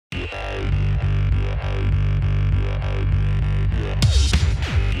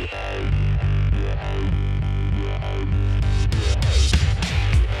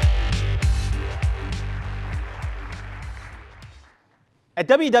At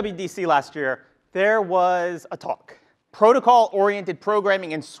WWDC last year, there was a talk, Protocol-Oriented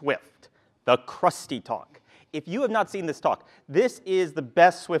Programming in Swift, the Crusty talk. If you have not seen this talk, this is the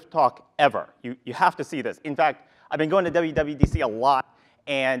best Swift talk ever. You have to see this. In fact, I've been going to WWDC a lot,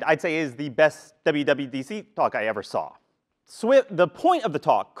 and I'd say it is the best WWDC talk I ever saw. The point of the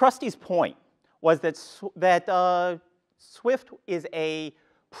talk, Crusty's point, was that Swift is a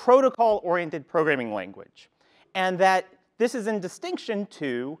protocol-oriented programming language, and that this is in distinction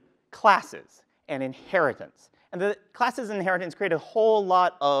to classes and inheritance. And the classes and inheritance create a whole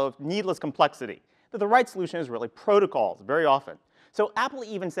lot of needless complexity. That the right solution is really protocols, very often. So Apple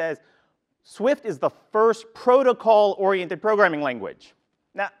even says Swift is the first protocol-oriented programming language.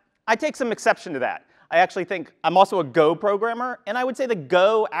 Now, I take some exception to that. I actually think I'm also a Go programmer, and I would say that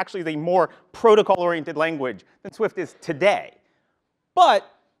Go actually is a more protocol-oriented language than Swift is today. But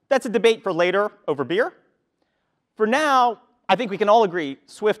that's a debate for later over beer. For now, I think we can all agree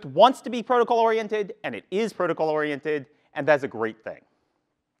Swift wants to be protocol-oriented, and it is protocol-oriented, and that's a great thing.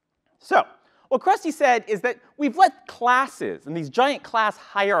 So what Crusty said is that we've let classes and these giant class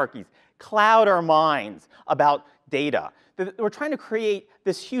hierarchies cloud our minds about data. That we're trying to create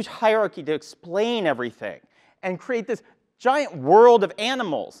this huge hierarchy to explain everything and create this giant world of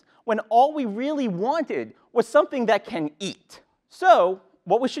animals when all we really wanted was something that can eat. So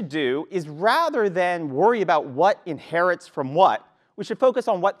what we should do is, rather than worry about what inherits from what, we should focus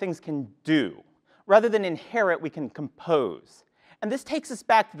on what things can do. Rather than inherit, we can compose. And this takes us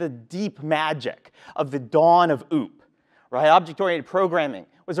back to the deep magic of the dawn of OOP. Right? Object-oriented programming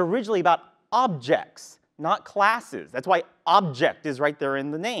was originally about objects, not classes. That's why object is right there in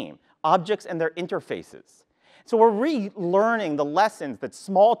the name. Objects and their interfaces. So we're relearning the lessons that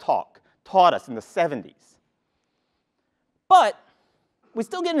Smalltalk taught us in the 70s. But we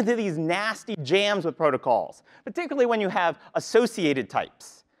still get into these nasty jams with protocols, particularly when you have associated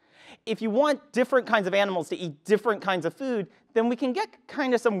types. If you want different kinds of animals to eat different kinds of food, then we can get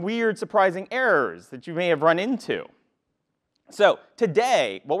kind of some weird, surprising errors that you may have run into. So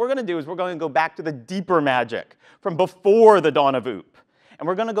today, what we're going to do is we're going to go back to the deeper magic from before the dawn of OOP. And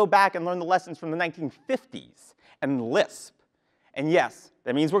we're going to go back and learn the lessons from the 1950s and Lisp. And yes,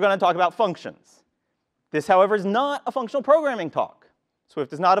 that means we're going to talk about functions. This, however, is not a functional programming talk.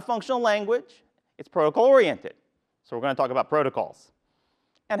 Swift is not a functional language. It's protocol-oriented. So we're going to talk about protocols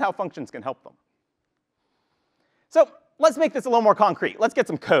and how functions can help them. So let's make this a little more concrete. Let's get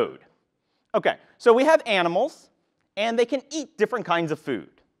some code. OK, so we have animals, and they can eat different kinds of food.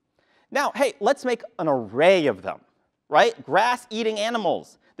 Now, hey, let's make an array of them, right? Grass-eating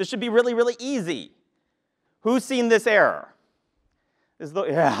animals. This should be really, really easy. Who's seen this error?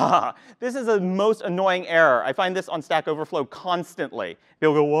 This is the most annoying error. I find this on Stack Overflow constantly.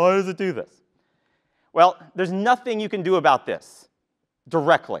 People go, why does it do this? Well, there's nothing you can do about this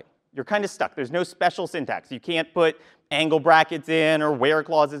directly. You're kind of stuck. There's no special syntax. You can't put angle brackets in or where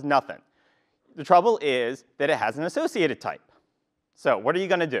clauses, nothing. The trouble is that it has an associated type. So what are you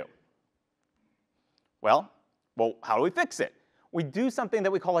going to do? Well, how do we fix it? We do something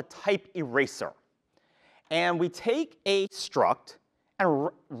that we call a type eraser. And we take a struct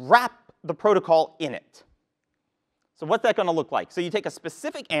and wrap the protocol in it. So what's that going to look like? So you take a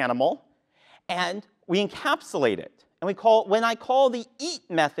specific animal, and we encapsulate it. And when I call the eat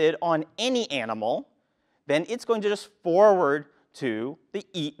method on any animal, then it's going to just forward to the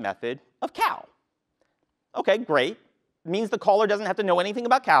eat method of cow. OK, great. It means the caller doesn't have to know anything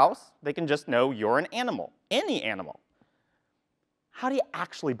about cows. They can just know you're an animal, any animal. How do you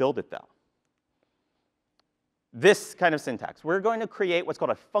actually build it, though? This kind of syntax. We're going to create what's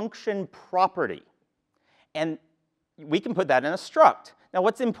called a function property. And we can put that in a struct. Now,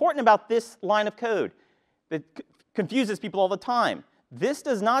 what's important about this line of code that confuses people all the time, this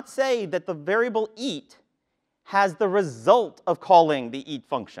does not say that the variable eat has the result of calling the eat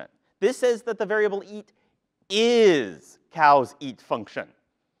function. This says that the variable eat is cow's eat function.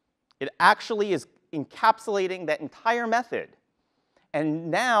 It actually is encapsulating that entire method.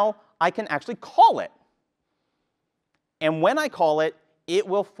 And now I can actually call it. And when I call it, it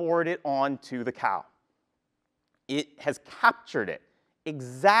will forward it on to the cow. It has captured it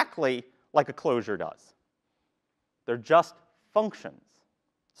exactly like a closure does. They're just functions.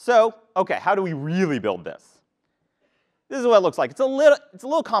 So, OK, how do we really build this? This is what it looks like. It's a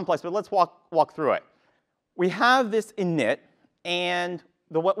little complex, but let's walk through it. We have this init, and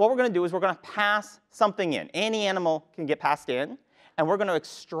what we're going to do is we're going to pass something in. Any animal can get passed in, and we're going to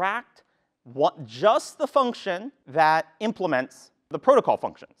extract just the function that implements the protocol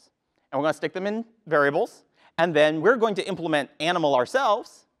functions. And we're going to stick them in variables. And then we're going to implement animal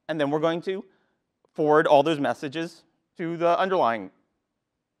ourselves. And then we're going to forward all those messages to the underlying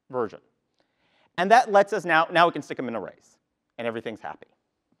version. And that lets us now we can stick them in arrays, and everything's happy.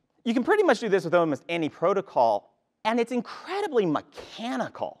 You can pretty much do this with almost any protocol, and it's incredibly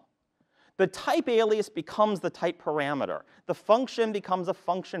mechanical. The type alias becomes the type parameter. The function becomes a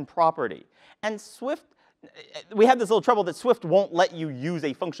function property. And Swift, we have this little trouble that Swift won't let you use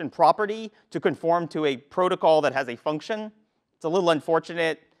a function property to conform to a protocol that has a function. It's a little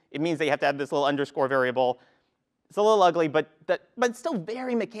unfortunate. It means that you have to have this little underscore variable. It's a little ugly, but it's still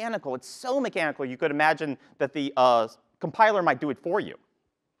very mechanical. It's so mechanical, you could imagine that the compiler might do it for you.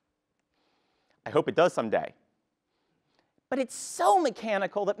 I hope it does someday. But it's so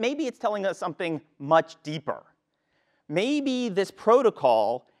mechanical that maybe it's telling us something much deeper. Maybe this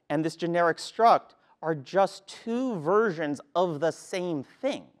protocol and this generic struct are just two versions of the same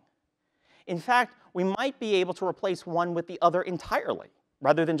thing. In fact, we might be able to replace one with the other entirely,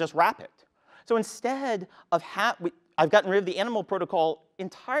 rather than just wrap it. So instead of I've gotten rid of the animal protocol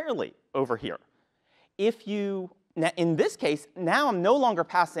entirely over here. In this case, now I'm no longer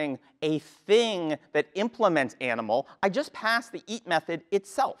passing a thing that implements animal. I just pass the eat method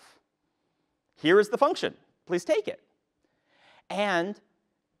itself. Here is the function. Please take it. And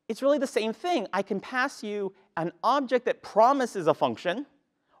it's really the same thing. I can pass you an object that promises a function,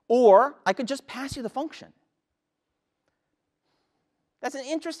 or I could just pass you the function. That's an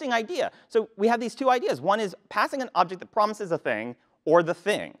interesting idea. So we have these two ideas. One is passing an object that promises a thing, or the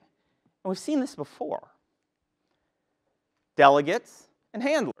thing. And we've seen this before. Delegates and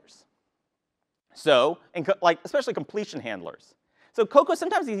handlers. So, especially completion handlers. So Cocoa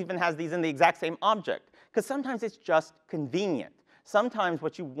sometimes even has these in the exact same object, because sometimes it's just convenient. Sometimes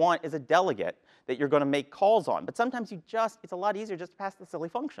what you want is a delegate that you're going to make calls on. But sometimes it's a lot easier just to pass the silly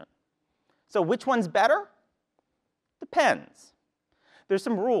function. So which one's better? Depends. There's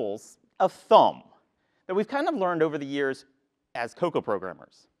some rules of thumb that we've kind of learned over the years as Cocoa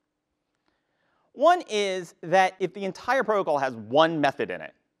programmers. One is that if the entire protocol has one method in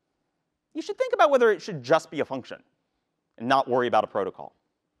it, you should think about whether it should just be a function and not worry about a protocol.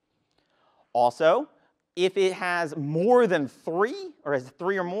 Also, if it has more than 3, or has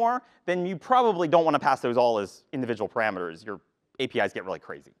 3 or more, then you probably don't want to pass those all as individual parameters. Your APIs get really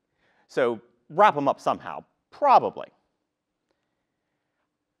crazy. So wrap them up somehow, probably.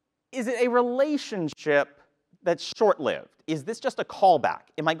 Is it a relationship that's short-lived? Is this just a callback?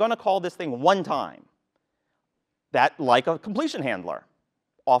 Am I going to call this thing one time? That, like a completion handler.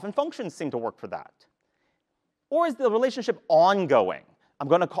 Often functions seem to work for that. Or is the relationship ongoing?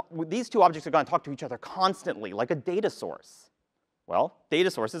 These two objects are going to talk to each other constantly, like a data source. Well,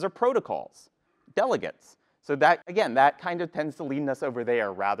 data sources are protocols, delegates. So that, again, that kind of tends to lead us over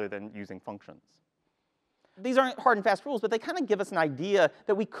there rather than using functions. These aren't hard and fast rules, but they kind of give us an idea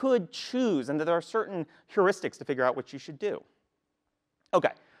that we could choose and that there are certain heuristics to figure out what you should do. OK,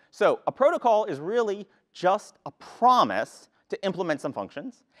 so a protocol is really just a promise to implement some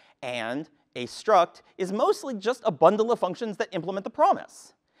functions, and a struct is mostly just a bundle of functions that implement the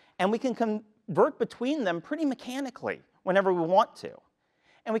promise. And we can convert between them pretty mechanically whenever we want to.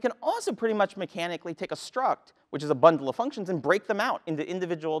 And we can also pretty much mechanically take a struct, which is a bundle of functions, and break them out into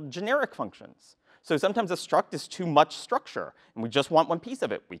individual generic functions. So sometimes a struct is too much structure, and we just want one piece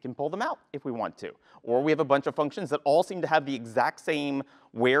of it. We can pull them out if we want to. Or we have a bunch of functions that all seem to have the exact same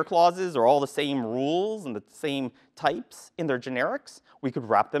where clauses or all the same rules and the same types in their generics. We could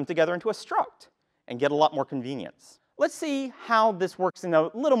wrap them together into a struct and get a lot more convenience. Let's see how this works in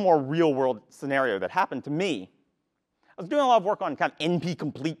a little more real-world scenario that happened to me. I was doing a lot of work on kind of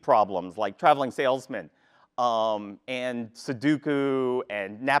NP-complete problems, like traveling salesman, and Sudoku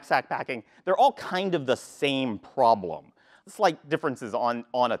and knapsack packing. They're all kind of the same problem. Slight differences on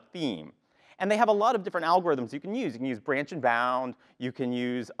a theme. And they have a lot of different algorithms you can use. You can use branch and bound. You can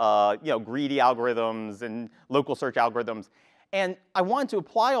use greedy algorithms and local search algorithms. And I wanted to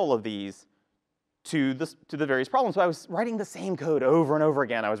apply all of these to the various problems. So I was writing the same code over and over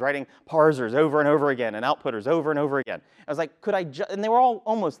again. I was writing parsers over and over again and outputters over and over again. I was like, and they were all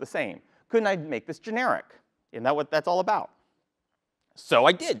almost the same. Couldn't I make this generic? Isn't that what that's all about? So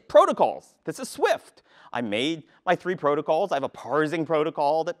I did. Protocols. This is Swift. I made my 3 protocols. I have a parsing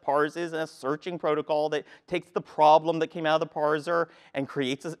protocol that parses and a searching protocol that takes the problem that came out of the parser and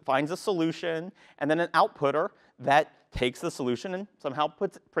finds a solution, and then an outputter that takes the solution and somehow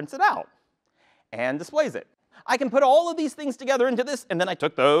prints it out and displays it. I can put all of these things together into this, and then I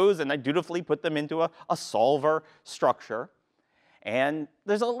took those and I dutifully put them into a solver structure. And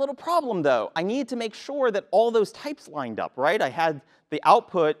there's a little problem, though. I need to make sure that all those types lined up, right? I had the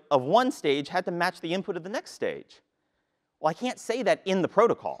output of one stage had to match the input of the next stage. Well, I can't say that in the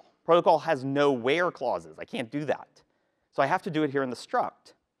protocol. Protocol has no where clauses. I can't do that. So I have to do it here in the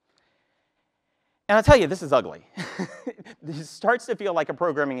struct. And I'll tell you, this is ugly. This starts to feel like a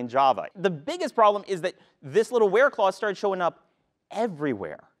programming in Java. The biggest problem is that this little where clause started showing up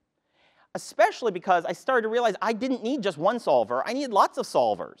everywhere, especially because I started to realize I didn't need just one solver. I needed lots of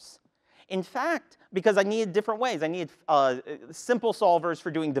solvers. In fact, because I needed different ways. I needed simple solvers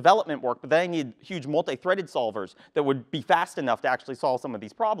for doing development work, but then I needed huge multi-threaded solvers that would be fast enough to actually solve some of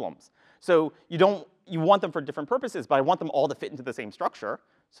these problems. So you want them for different purposes, but I want them all to fit into the same structure.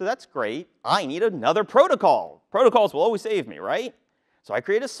 So that's great. I need another protocol. Protocols will always save me, right? So I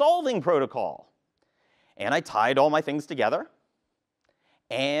created a solving protocol. And I tied all my things together.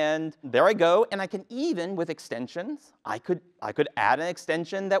 And there I go. And I can even, with extensions, I could add an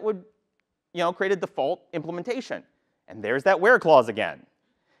extension that would create a default implementation. And there's that where clause again.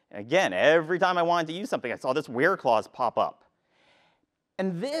 And again, every time I wanted to use something, I saw this where clause pop up.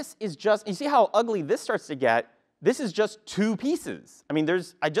 And this is just, you see how ugly this starts to get? This is just two pieces. I mean,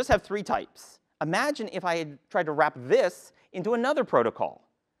 I just have three types. Imagine if I had tried to wrap this into another protocol.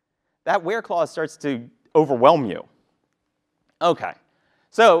 That where clause starts to overwhelm you. OK.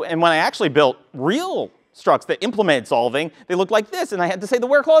 So, and when I actually built real structs that implemented solving, they looked like this, and I had to say the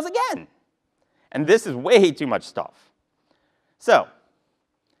where clause again. And this is way too much stuff. So,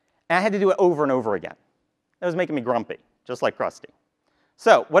 and I had to do it over and over again. That was making me grumpy, just like Crusty.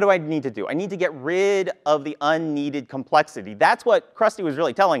 So what do I need to do? I need to get rid of the unneeded complexity. That's what Crusty was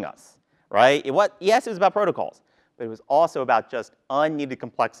really telling us, right? Yes, it was about protocols, but it was also about just unneeded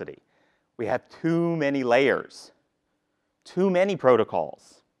complexity. We have too many layers, too many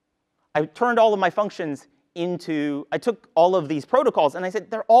protocols. I turned all of my functions I took all of these protocols, and I said,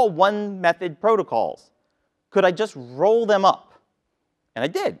 they're all one-method protocols. Could I just roll them up? And I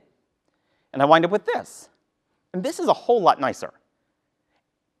did. And I wind up with this. And this is a whole lot nicer.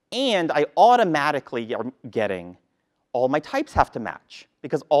 And I automatically am getting all my types have to match,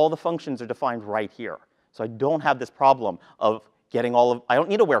 because all the functions are defined right here. So I don't have this problem of getting I don't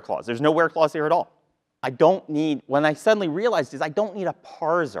need a where clause. There's no where clause here at all. When I suddenly realized is I don't need a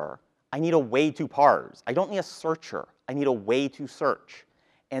parser. I need a way to parse. I don't need a searcher. I need a way to search.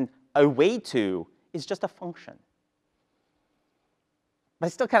 And a way to is just a function. But I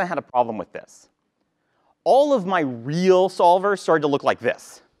still kind of had a problem with this. All of my real solvers started to look like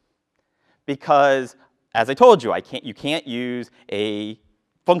this. Because, as I told you, you can't use a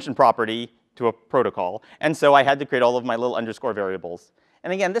function property to a protocol. And so I had to create all of my little underscore variables.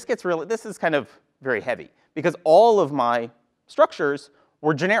 And again, this is kind of very heavy, because all of my structures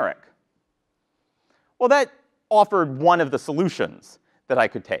were generic. Well, that offered one of the solutions that I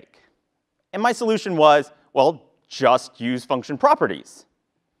could take. And my solution was, well, just use function properties.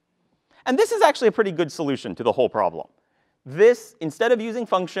 And this is actually a pretty good solution to the whole problem. Instead of using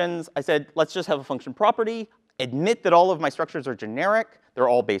functions, I said, let's just have a function property, admit that all of my structures are generic. They're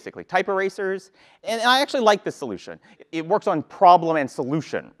all basically type erasers. And I actually like this solution. It works on problem and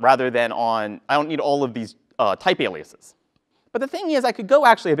solution rather than I don't need all of these type aliases. But the thing is, I could go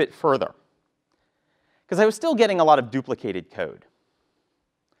actually a bit further, because I was still getting a lot of duplicated code.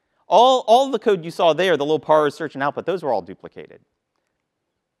 All the code you saw there, the little parse, search, and output, those were all duplicated.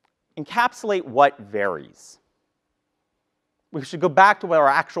 Encapsulate what varies. We should go back to what our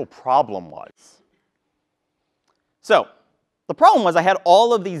actual problem was. So the problem was I had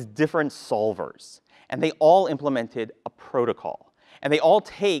all of these different solvers, and they all implemented a protocol. And they all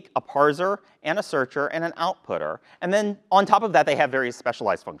take a parser and a searcher and an outputter. And then on top of that, they have various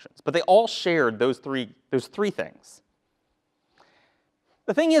specialized functions. But they all shared those three things.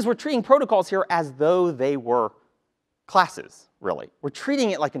 The thing is, we're treating protocols here as though they were classes, really. We're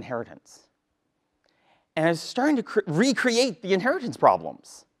treating it like inheritance. And I was starting to recreate the inheritance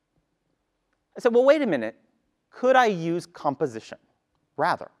problems. I said, well, wait a minute. Could I use composition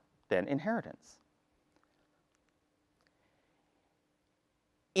rather than inheritance?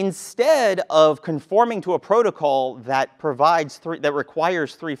 Instead of conforming to a protocol that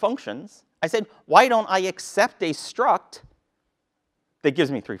requires three functions, I said, why don't I accept a struct that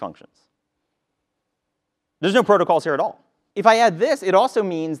gives me three functions? There's no protocols here at all. If I add this, it also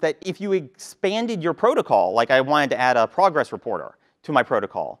means that if you expanded your protocol, like I wanted to add a progress reporter to my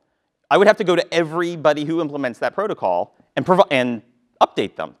protocol, I would have to go to everybody who implements that protocol and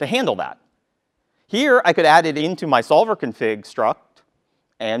update them to handle that. Here, I could add it into my solver config struct,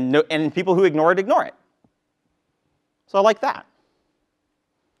 and people who ignore it. So I like that.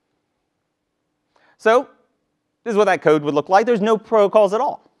 So this is what that code would look like. There's no protocols at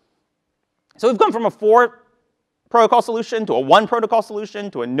all. So we've gone from a 4-protocol solution to a 1-protocol solution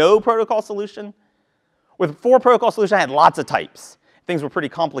to a no-protocol solution. With a 4-protocol solution, I had lots of types. Things were pretty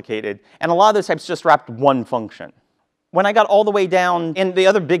complicated. And a lot of those types just wrapped one function. When I got all the way down, and the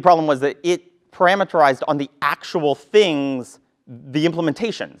other big problem was that parameterized on the actual things, the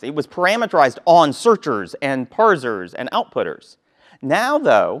implementations. It was parameterized on searchers and parsers and outputters. Now,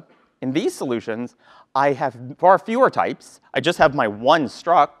 though, in these solutions, I have far fewer types. I just have my one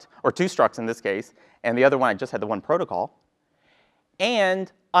struct, or two structs in this case, and the other one I just had the one protocol.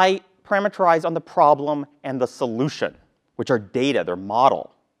 And I parameterize on the problem and the solution, which are data, they're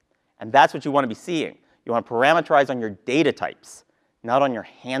model. And that's what you want to be seeing. You want to parameterize on your data types, not on your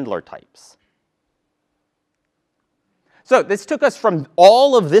handler types. So this took us from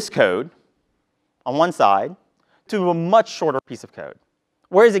all of this code on one side to a much shorter piece of code.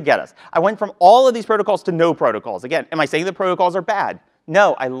 Where does it get us? I went from all of these protocols to no protocols. Again, am I saying that protocols are bad?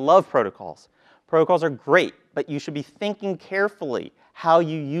 No, I love protocols. Protocols are great, but you should be thinking carefully how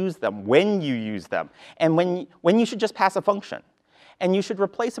you use them, when you use them, and when you should just pass a function. And you should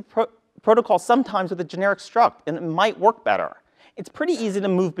replace a protocol sometimes with a generic struct, and it might work better. It's pretty easy to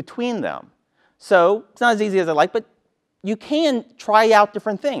move between them. So it's not as easy as I like, but you can try out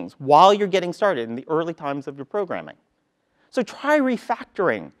different things while you're getting started in the early times of your programming. So try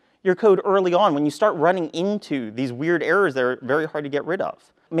refactoring your code early on when you start running into these weird errors that are very hard to get rid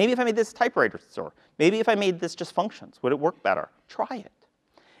of. Maybe if I made this typewriter store, maybe if I made this just functions, would it work better? Try it.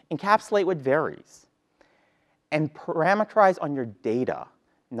 Encapsulate what varies. And parameterize on your data,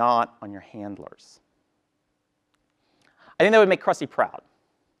 not on your handlers. I think that would make Crusty proud,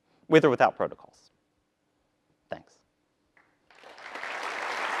 with or without protocols.